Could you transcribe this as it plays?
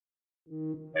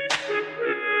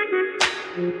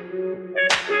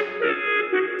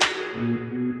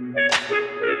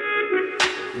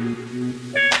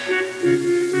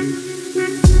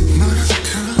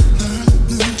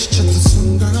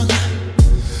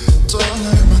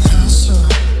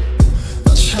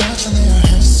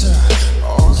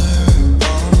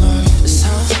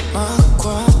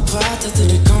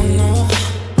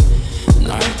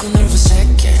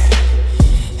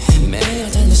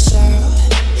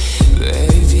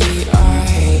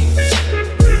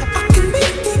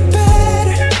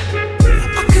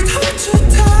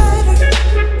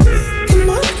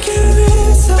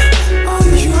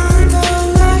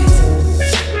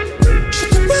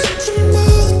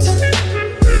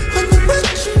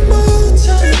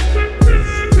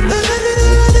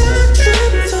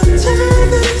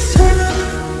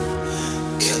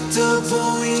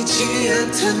보이지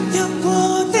않던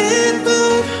영원의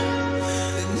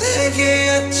밤 내게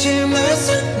아침을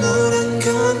선물한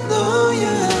건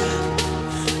너야.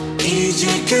 이제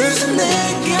그저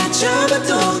내가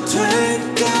잡아도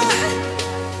될까?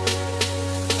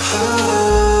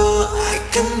 Oh, I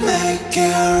can make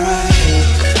it right.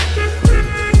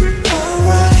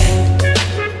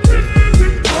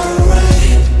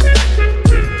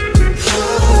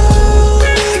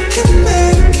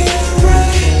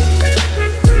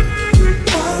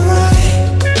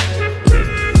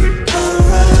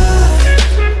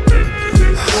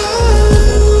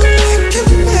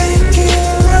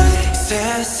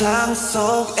 세상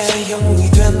속에 영웅이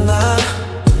됐나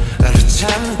나를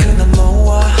찾는 그날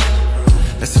너와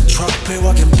Let's a trophy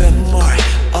walking 뱀물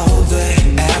all day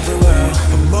everywhere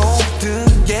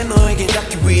모든 게 너에게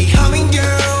닿기 위함인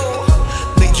girl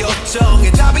내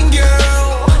요청의 답인 girl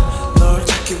널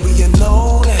찾기 위해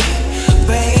노래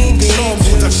baby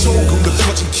처음보다 조금 더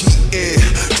커진 키에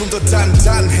좀 더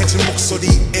단단해진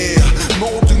목소리에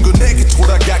모든 건 내게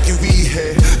돌아가기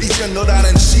위해 이제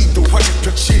너라는 지도 활짝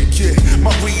펼칠게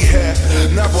My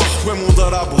rehab 나봐 왜 못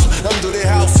알아봐 남들의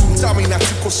하우스 땀이나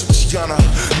듣고 싶지 않아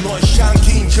너의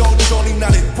향기인 여전히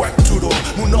나를 꽉 뚫어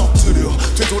무너뜨려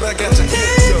되돌아가자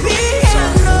Baby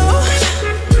I know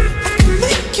I can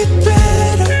make it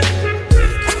better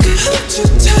I can hold you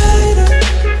tighter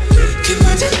그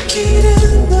모든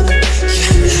길은 널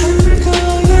향한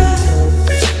거야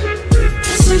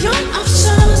더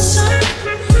소용없어서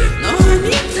너만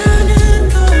있다는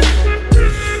걸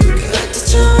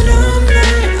그때처럼 날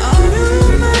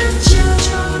어루만져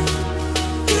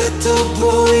그래도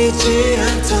보이지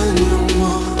않던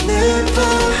영원의 밤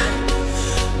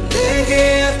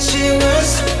내게 아침을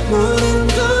선물한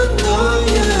건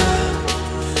너야.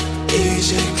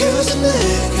 이제 그저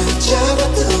내가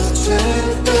잡아도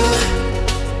될까?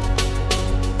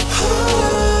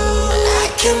 Oh, I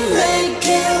can make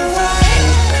it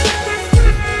right.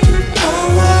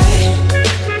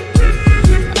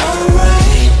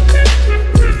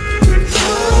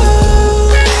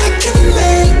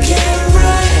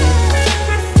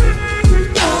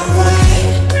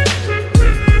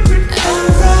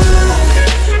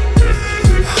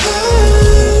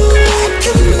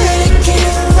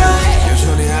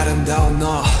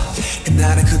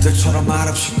 나는 그들처럼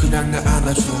말없이 그냥 날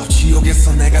안아줘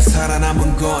지옥에서 내가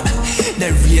살아남은 건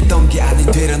날 위했던 게 아닌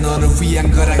되려 너를 위한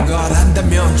거란 걸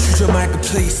안다면 주저 말고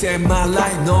please save my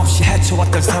life 너 없이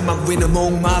헤쳐왔던 사막 위는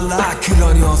목말라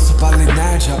그러니 어서 빨리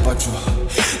날 잡아줘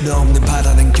너 없는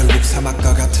바다는 결국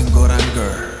사막과 같은 거란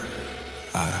걸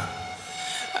알아.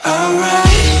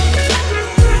 Alright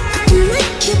I can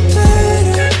make it better